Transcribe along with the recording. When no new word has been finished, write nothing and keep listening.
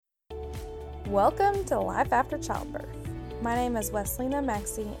Welcome to Life After Childbirth. My name is Weslina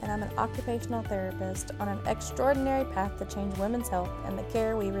Maxey, and I'm an occupational therapist on an extraordinary path to change women's health and the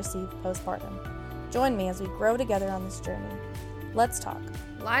care we receive postpartum. Join me as we grow together on this journey. Let's talk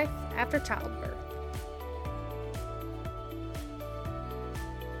Life After Childbirth.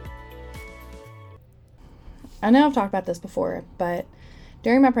 I know I've talked about this before, but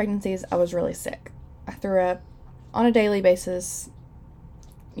during my pregnancies, I was really sick. I threw up on a daily basis.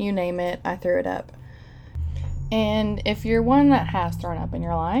 You name it, I threw it up. And if you're one that has thrown up in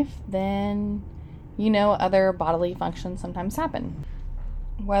your life, then you know other bodily functions sometimes happen.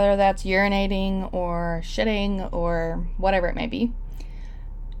 Whether that's urinating or shitting or whatever it may be,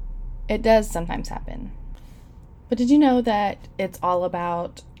 it does sometimes happen. But did you know that it's all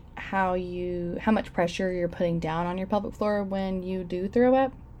about how much pressure you're putting down on your pelvic floor when you do throw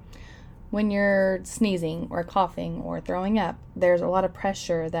up? When you're sneezing or coughing or throwing up, there's a lot of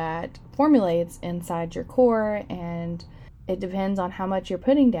pressure that formulates inside your core, and it depends on how much you're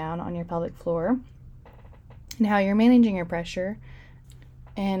putting down on your pelvic floor and how you're managing your pressure,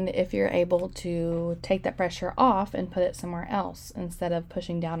 and if you're able to take that pressure off and put it somewhere else instead of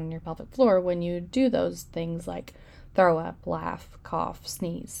pushing down on your pelvic floor when you do those things like throw up, laugh, cough,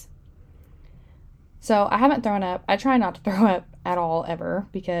 sneeze. So I haven't thrown up. I try not to throw up at all ever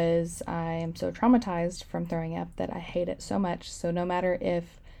because I am so traumatized from throwing up that I hate it so much. So no matter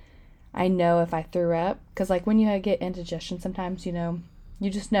if I know if I threw up, because like when you get indigestion sometimes, you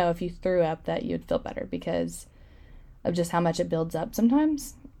just know if you threw up that you'd feel better because of just how much it builds up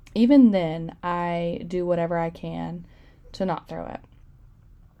sometimes. Even then, I do whatever I can to not throw up.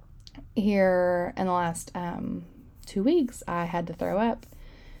 Here in the last 2 weeks, I had to throw up.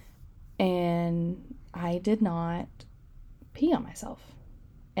 And I did not pee on myself.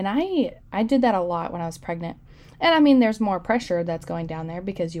 And I did that a lot when I was pregnant. And I mean, there's more pressure that's going down there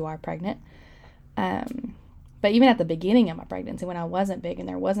because you are pregnant. But even at the beginning of my pregnancy, when I wasn't big and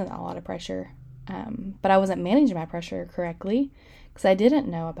there wasn't a lot of pressure, but I wasn't managing my pressure correctly because I didn't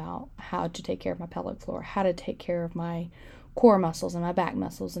know about how to take care of my pelvic floor, how to take care of my core muscles and my back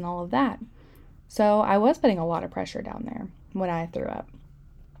muscles and all of that. So I was putting a lot of pressure down there when I threw up.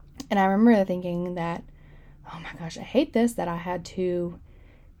 And I remember thinking that, oh my gosh, I hate this, that I had to,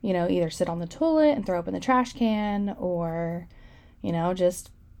 either sit on the toilet and throw up in the trash can or,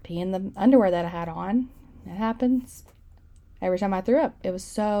 just pee in the underwear that I had on. That happens every time I threw up. It was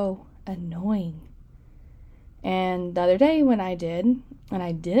so annoying. And the other day when I did, and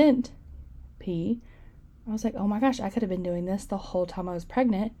I didn't pee, I was like, oh my gosh, I could have been doing this the whole time I was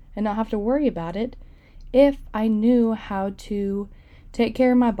pregnant and not have to worry about it if I knew how to take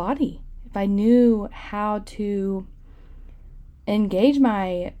care of my body. If I knew how to engage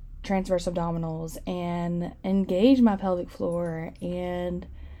my transverse abdominals and engage my pelvic floor and,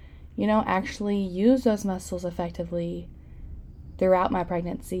 actually use those muscles effectively throughout my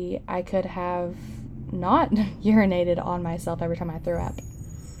pregnancy, I could have not urinated on myself every time I threw up.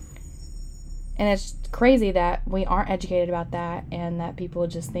 And it's crazy that we aren't educated about that and that people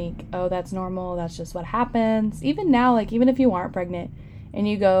just think, oh, that's normal. That's just what happens. Even now, even if you aren't pregnant and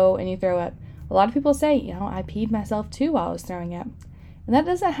you go and you throw up, a lot of people say, I peed myself too while I was throwing up. And that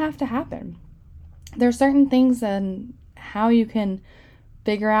doesn't have to happen. There are certain things and how you can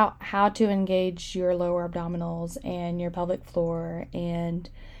figure out how to engage your lower abdominals and your pelvic floor and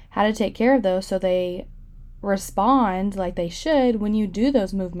how to take care of those so they respond like they should when you do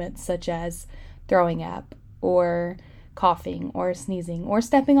those movements, such as throwing up or coughing or sneezing or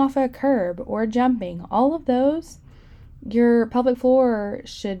stepping off a curb or jumping. All of those, your pelvic floor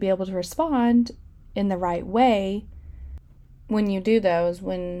should be able to respond in the right way when you do those,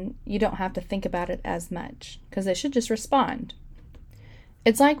 when you don't have to think about it as much, because it should just respond.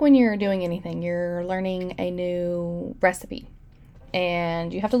 It's like when you're doing anything, you're learning a new recipe,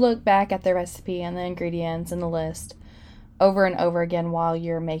 and you have to look back at the recipe and the ingredients and the list over and over again while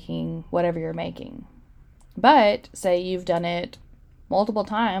you're making whatever you're making. But say you've done it multiple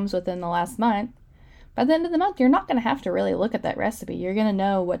times within the last month, by the end of the month, you're not going to have to really look at that recipe. You're going to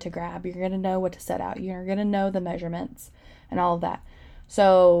know what to grab. You're going to know what to set out. You're going to know the measurements and all of that.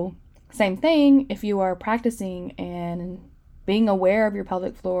 So same thing if you are practicing and being aware of your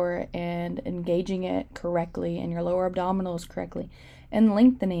pelvic floor and engaging it correctly and your lower abdominals correctly and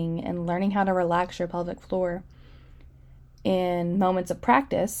lengthening and learning how to relax your pelvic floor in moments of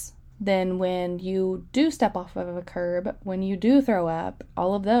practice, then when you do step off of a curb, when you do throw up,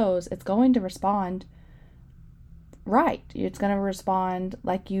 all of those, it's going to respond right. It's going to respond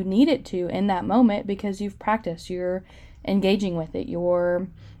like you need it to in that moment because you've practiced. You're engaging with it. You're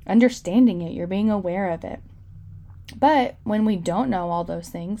understanding it. You're being aware of it. But when we don't know all those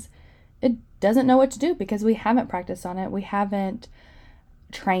things, it doesn't know what to do because we haven't practiced on it. We haven't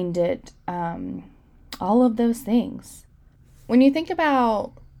trained it. All of those things. When you think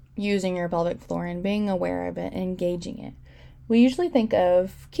about using your pelvic floor and being aware of it and engaging it, we usually think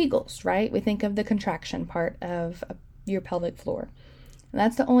of Kegels, right? We think of the contraction part of your pelvic floor. And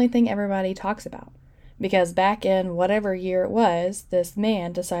that's the only thing everybody talks about. Because back in whatever year it was, this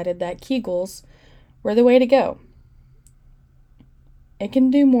man decided that Kegels were the way to go. It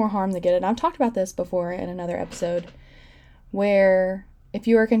can do more harm than good. And I've talked about this before in another episode, where if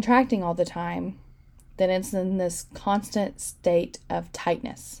you are contracting all the time, then it's in this constant state of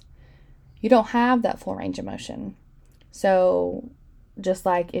tightness. You don't have that full range of motion. So just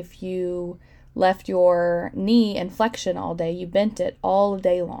like if you left your knee in flexion all day, you bent it all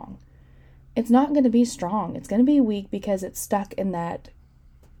day long, it's not going to be strong. It's going to be weak because it's stuck in that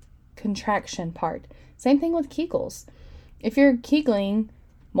contraction part. Same thing with Kegels. If you're Kegling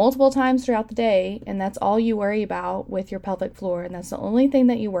multiple times throughout the day and that's all you worry about with your pelvic floor and that's the only thing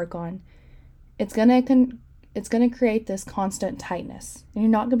that you work on, it's going to create this constant tightness. And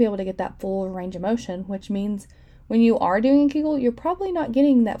you're not going to be able to get that full range of motion, which means when you are doing a Kegel, you're probably not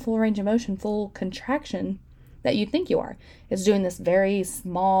getting that full range of motion, full contraction that you think you are. It's doing this very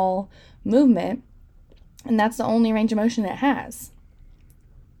small movement, and that's the only range of motion it has.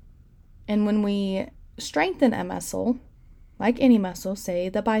 And when we strengthen a muscle, like any muscle, say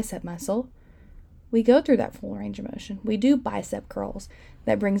the bicep muscle, we go through that full range of motion. We do bicep curls.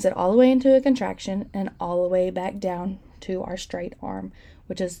 That brings it all the way into a contraction and all the way back down to our straight arm,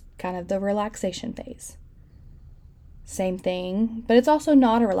 which is kind of the relaxation phase. Same thing, but it's also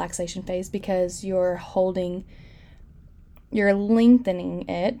not a relaxation phase because you're lengthening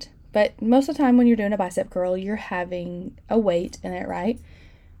it. But most of the time when you're doing a bicep curl, you're having a weight in it, right?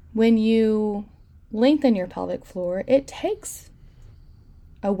 When you lengthen your pelvic floor, it takes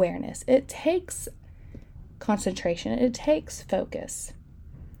awareness. It takes concentration. It takes focus.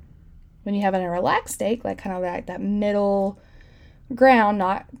 When you have it in a relaxed state, like kind of like that middle ground,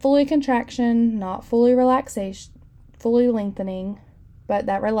 not fully contraction, not fully relaxation, fully lengthening, but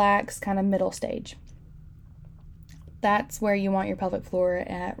that relaxed kind of middle stage. That's where you want your pelvic floor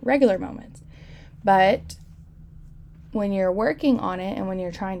at regular moments. But when you're working on it and when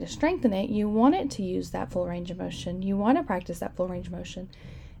you're trying to strengthen it, you want it to use that full range of motion. You want to practice that full range of motion.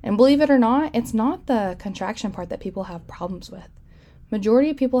 And believe it or not, it's not the contraction part that people have problems with. Majority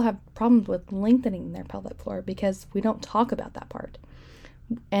of people have problems with lengthening their pelvic floor because we don't talk about that part.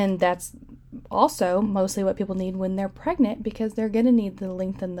 And that's also mostly what people need when they're pregnant because they're going to need to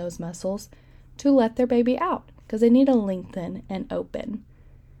lengthen those muscles to let their baby out because they need to lengthen and open.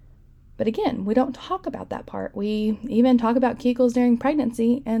 But again, we don't talk about that part. We even talk about Kegels during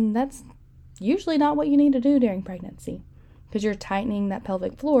pregnancy, and that's usually not what you need to do during pregnancy because you're tightening that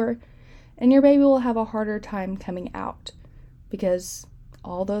pelvic floor and your baby will have a harder time coming out because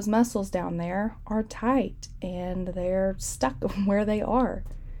all those muscles down there are tight and they're stuck where they are.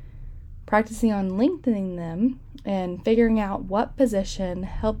 Practicing on lengthening them and figuring out what position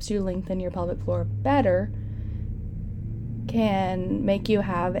helps you lengthen your pelvic floor better can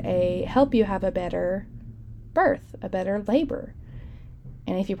help you have a better birth, a better labor.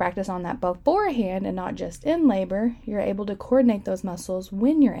 And if you practice on that beforehand and not just in labor, you're able to coordinate those muscles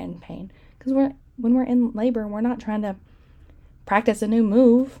when you're in pain. Because when we're in labor, we're not trying to practice a new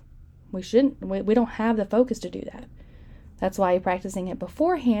move. We don't have the focus to do that. That's why practicing it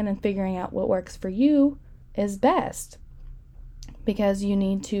beforehand and figuring out what works for you is best. Because you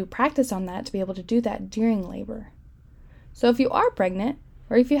need to practice on that to be able to do that during labor. So if you are pregnant,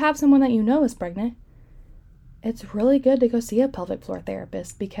 or if you have someone that you know is pregnant, it's really good to go see a pelvic floor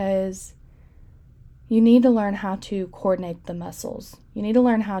therapist because you need to learn how to coordinate the muscles. You need to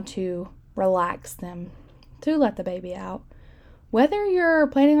learn how to relax them to let the baby out. Whether you're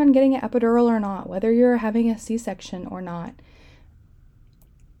planning on getting an epidural or not, whether you're having a C-section or not,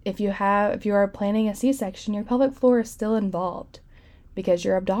 if you are planning a C-section, your pelvic floor is still involved because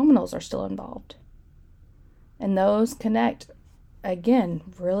your abdominals are still involved. And those connect, again,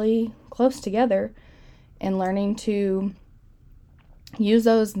 really close together, and learning to use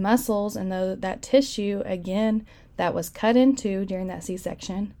those muscles and that tissue, again, that was cut into during that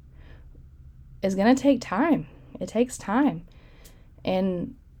C-section is going to take time. It takes time.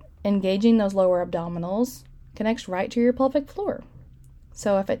 And engaging those lower abdominals connects right to your pelvic floor.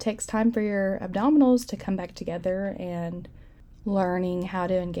 So if it takes time for your abdominals to come back together and learning how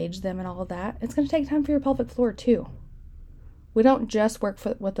to engage them and all of that, it's going to take time for your pelvic floor too. We don't just work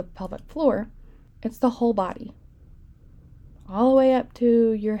with the pelvic floor, it's the whole body. All the way up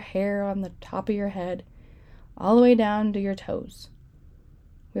to your hair on the top of your head, all the way down to your toes.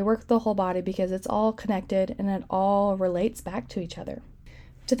 We work the whole body because it's all connected and it all relates back to each other.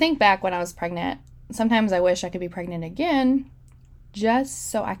 To think back when I was pregnant, sometimes I wish I could be pregnant again just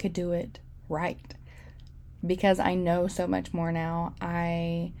so I could do it right. Because I know so much more now.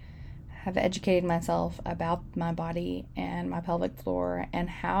 I have educated myself about my body and my pelvic floor and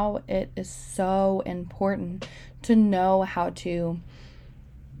how it is so important to know how to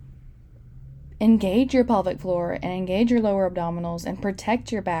engage your pelvic floor and engage your lower abdominals and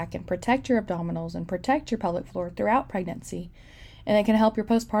protect your back and protect your abdominals and protect your pelvic floor throughout pregnancy. And it can help your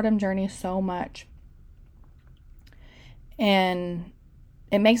postpartum journey so much. And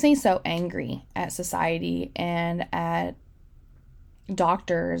it makes me so angry at society and at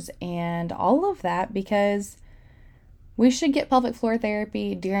doctors and all of that, because we should get pelvic floor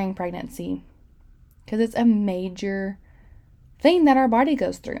therapy during pregnancy because it's a major thing that our body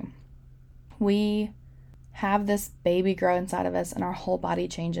goes through. We have this baby grow inside of us and our whole body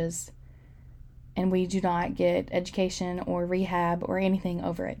changes, and we do not get education or rehab or anything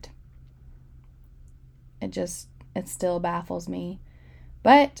over it. It still baffles me.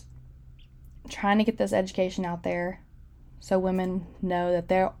 But trying to get this education out there so women know that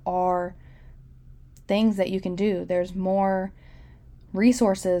there are things that you can do. There's more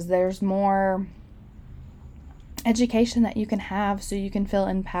resources. There's more education that you can have so you can feel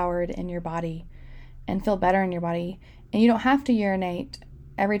empowered in your body and feel better in your body. And you don't have to urinate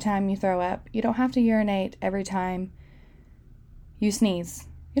every time you throw up. You don't have to urinate every time you sneeze.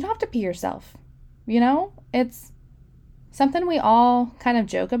 You don't have to pee yourself. It's something we all kind of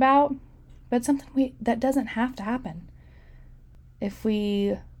joke about, but something that doesn't have to happen. If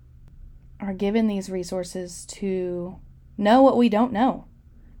we are given these resources to know what we don't know.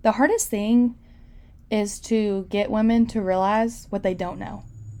 The hardest thing is to get women to realize what they don't know,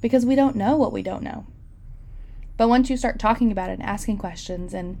 because we don't know what we don't know. But once you start talking about it and asking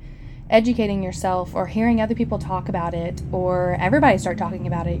questions and educating yourself or hearing other people talk about it or everybody start talking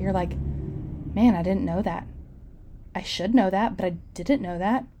about it, you're like, man, I didn't know that. I should know that, but I didn't know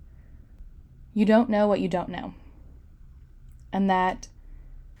that. You don't know what you don't know. And that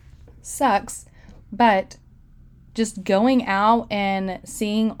sucks, but just going out and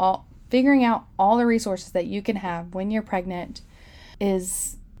figuring out all the resources that you can have when you're pregnant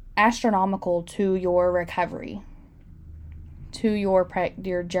is astronomical to your recovery, to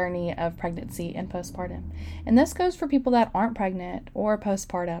your journey of pregnancy and postpartum. And this goes for people that aren't pregnant or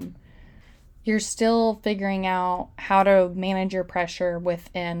postpartum. You're still figuring out how to manage your pressure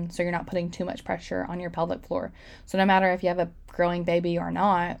within so you're not putting too much pressure on your pelvic floor. So no matter if you have a growing baby or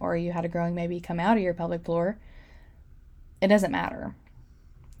not, or you had a growing baby come out of your pelvic floor, it doesn't matter.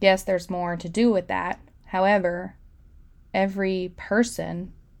 Yes, there's more to do with that. However, every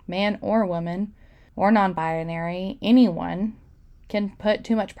person, man or woman, or non-binary, anyone can put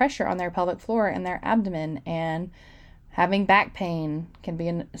too much pressure on their pelvic floor and their abdomen, and having back pain can be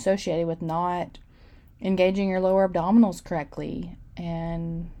associated with not engaging your lower abdominals correctly,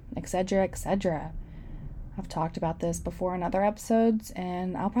 and etc., etc. I've talked about this before in other episodes,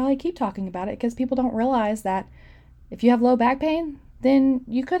 and I'll probably keep talking about it because people don't realize that if you have low back pain, then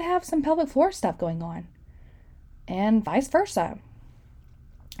you could have some pelvic floor stuff going on, and vice versa.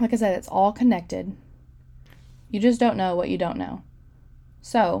 Like I said, it's all connected. You just don't know what you don't know.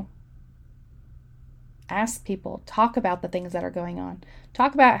 So, ask people, talk about the things that are going on.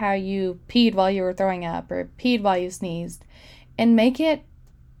 Talk about how you peed while you were throwing up or peed while you sneezed, and make it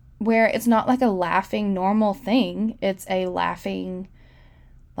where it's not like a laughing normal thing. It's a laughing,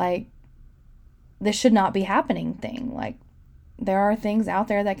 like, this should not be happening thing. Like, there are things out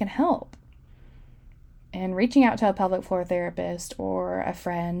there that can help. And reaching out to a pelvic floor therapist or a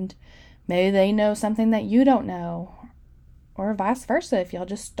friend, maybe they know something that you don't know, or vice versa. If y'all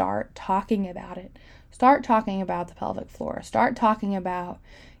just start talking about it. Start talking about the pelvic floor. Start talking about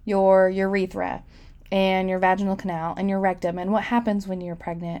your urethra and your vaginal canal and your rectum and what happens when you're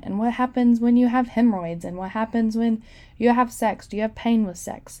pregnant and what happens when you have hemorrhoids and what happens when you have sex. Do you have pain with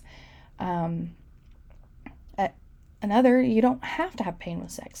sex? You don't have to have pain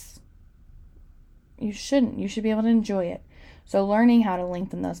with sex. You shouldn't. You should be able to enjoy it. So learning how to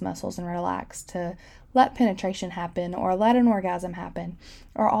lengthen those muscles and relax to let penetration happen or let an orgasm happen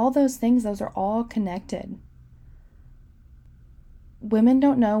or all those things, those are all connected. Women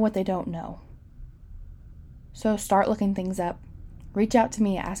don't know what they don't know. So start looking things up. Reach out to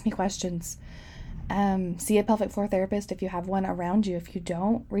me. Ask me questions. See a pelvic floor therapist if you have one around you. If you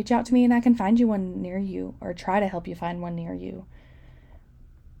don't, reach out to me and I can find you one near you or try to help you find one near you.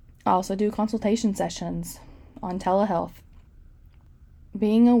 I also do consultation sessions on telehealth.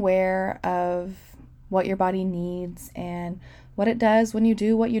 Being aware of what your body needs and what it does when you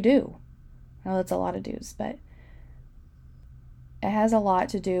do what you do. I know that's a lot of do's, but it has a lot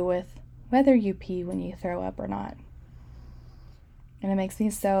to do with whether you pee when you throw up or not. And it makes me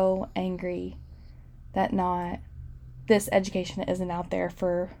so angry that this education isn't out there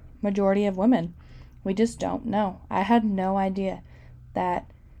for majority of women. We just don't know. I had no idea that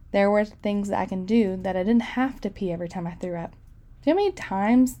there were things that I can do that I didn't have to pee every time I threw up. Do you know how many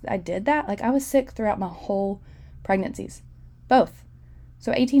times I did that? Like, I was sick throughout my whole pregnancies. Both.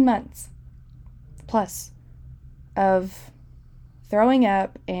 So 18 months plus of throwing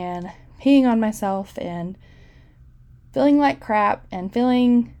up and peeing on myself and feeling like crap and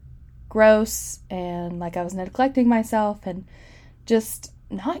feeling gross and like I was neglecting myself and just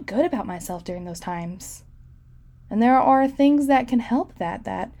not good about myself during those times. And there are things that can help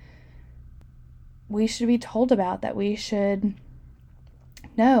that we should be told about, that we should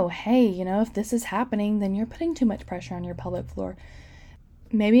know, hey, if this is happening, then you're putting too much pressure on your pelvic floor.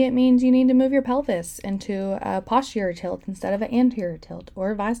 Maybe it means you need to move your pelvis into a posterior tilt instead of an anterior tilt,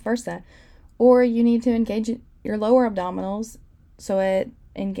 or vice versa. Or you need to engage your lower abdominals so it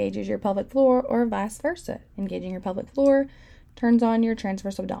engages your pelvic floor, or vice versa. Engaging your pelvic floor turns on your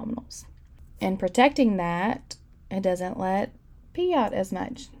transverse abdominals. And protecting that, it doesn't let pee out as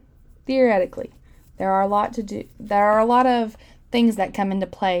much. Theoretically, there are a lot of things that come into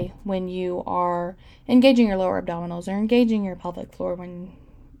play when you are engaging your lower abdominals or engaging your pelvic floor when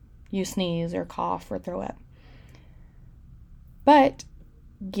you sneeze or cough or throw up. But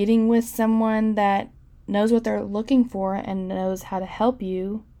getting with someone that knows what they're looking for and knows how to help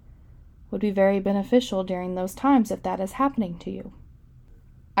you would be very beneficial during those times if that is happening to you.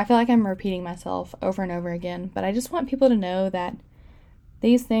 I feel like I'm repeating myself over and over again, but I just want people to know that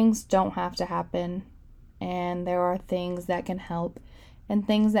these things don't have to happen, and there are things that can help and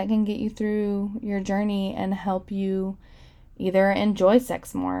things that can get you through your journey and help you either enjoy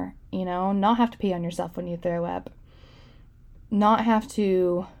sex more, not have to pee on yourself when you throw up, not have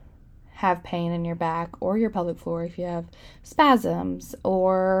to have pain in your back or your pelvic floor if you have spasms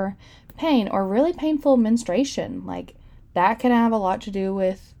or pain or really painful menstruation. Like, that can have a lot to do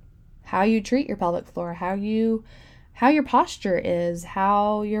with how you treat your pelvic floor, how your posture is,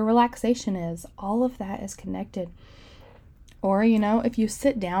 how your relaxation is. All of that is connected. Or, if you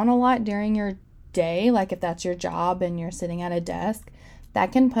sit down a lot during your day, like if that's your job and you're sitting at a desk,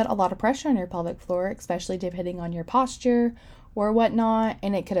 that can put a lot of pressure on your pelvic floor, especially depending on your posture or whatnot.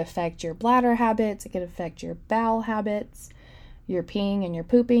 And it could affect your bladder habits. It could affect your bowel habits, your peeing and your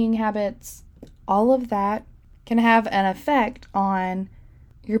pooping habits. All of that can have an effect on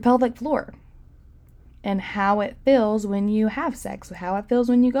your pelvic floor and how it feels when you have sex, how it feels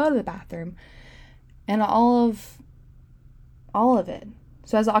when you go to the bathroom, and all of it.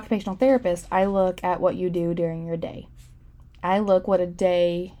 So as an occupational therapist, I look at what you do during your day. I look what a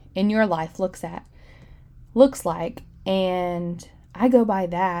day in your life looks like, and I go by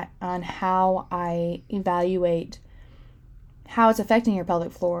that on how I evaluate how it's affecting your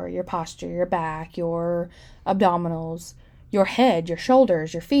pelvic floor, your posture, your back, your abdominals, your head, your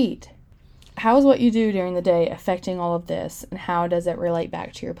shoulders, your feet. How is what you do during the day affecting all of this, and how does it relate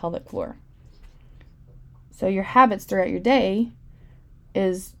back to your pelvic floor? So your habits throughout your day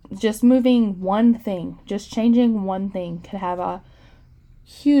is just moving one thing, just changing one thing could have a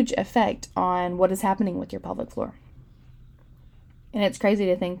huge effect on what is happening with your pelvic floor. And it's crazy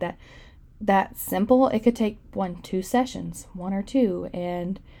to think that that's simple. It could take 1-2 sessions, 1 or 2,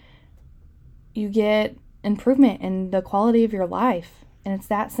 and you get improvement in the quality of your life. And it's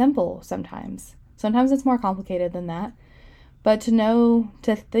that simple sometimes. Sometimes it's more complicated than that. But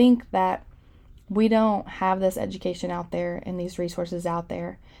to think that we don't have this education out there and these resources out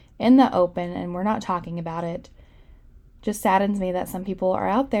there in the open and we're not talking about it just saddens me that some people are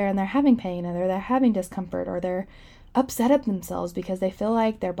out there and they're having pain, or they're having discomfort, or they're upset at themselves because they feel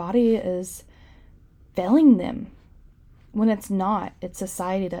like their body is failing them when it's not. It's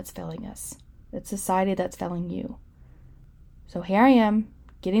society that's failing us. It's society that's failing you. So here I am,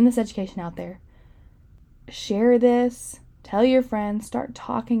 getting this education out there. Share this, tell your friends, start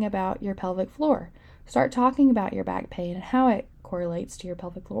talking about your pelvic floor. Start talking about your back pain and how it correlates to your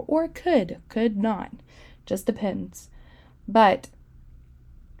pelvic floor, or could not. Just depends. But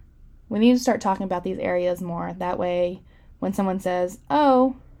we need to start talking about these areas more. That way, when someone says,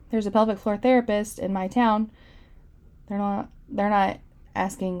 "Oh, there's a pelvic floor therapist in my town," they're not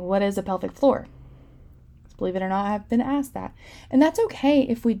asking, "What is a pelvic floor?" Believe it or not, I've been asked that. And that's okay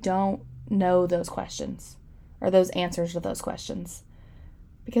if we don't know those questions or those answers to those questions.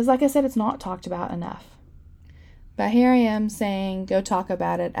 Because like I said, it's not talked about enough. But here I am saying, go talk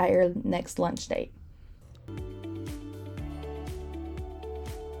about it at your next lunch date.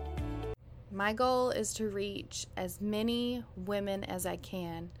 My goal is to reach as many women as I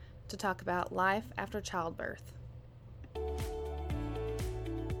can to talk about life after childbirth.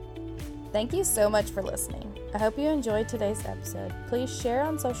 Thank you so much for listening. I hope you enjoyed today's episode. Please share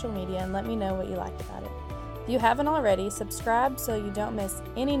on social media and let me know what you liked about it. If you haven't already, subscribe so you don't miss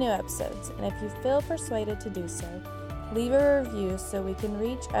any new episodes. And if you feel persuaded to do so, leave a review so we can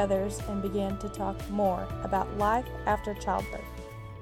reach others and begin to talk more about life after childbirth.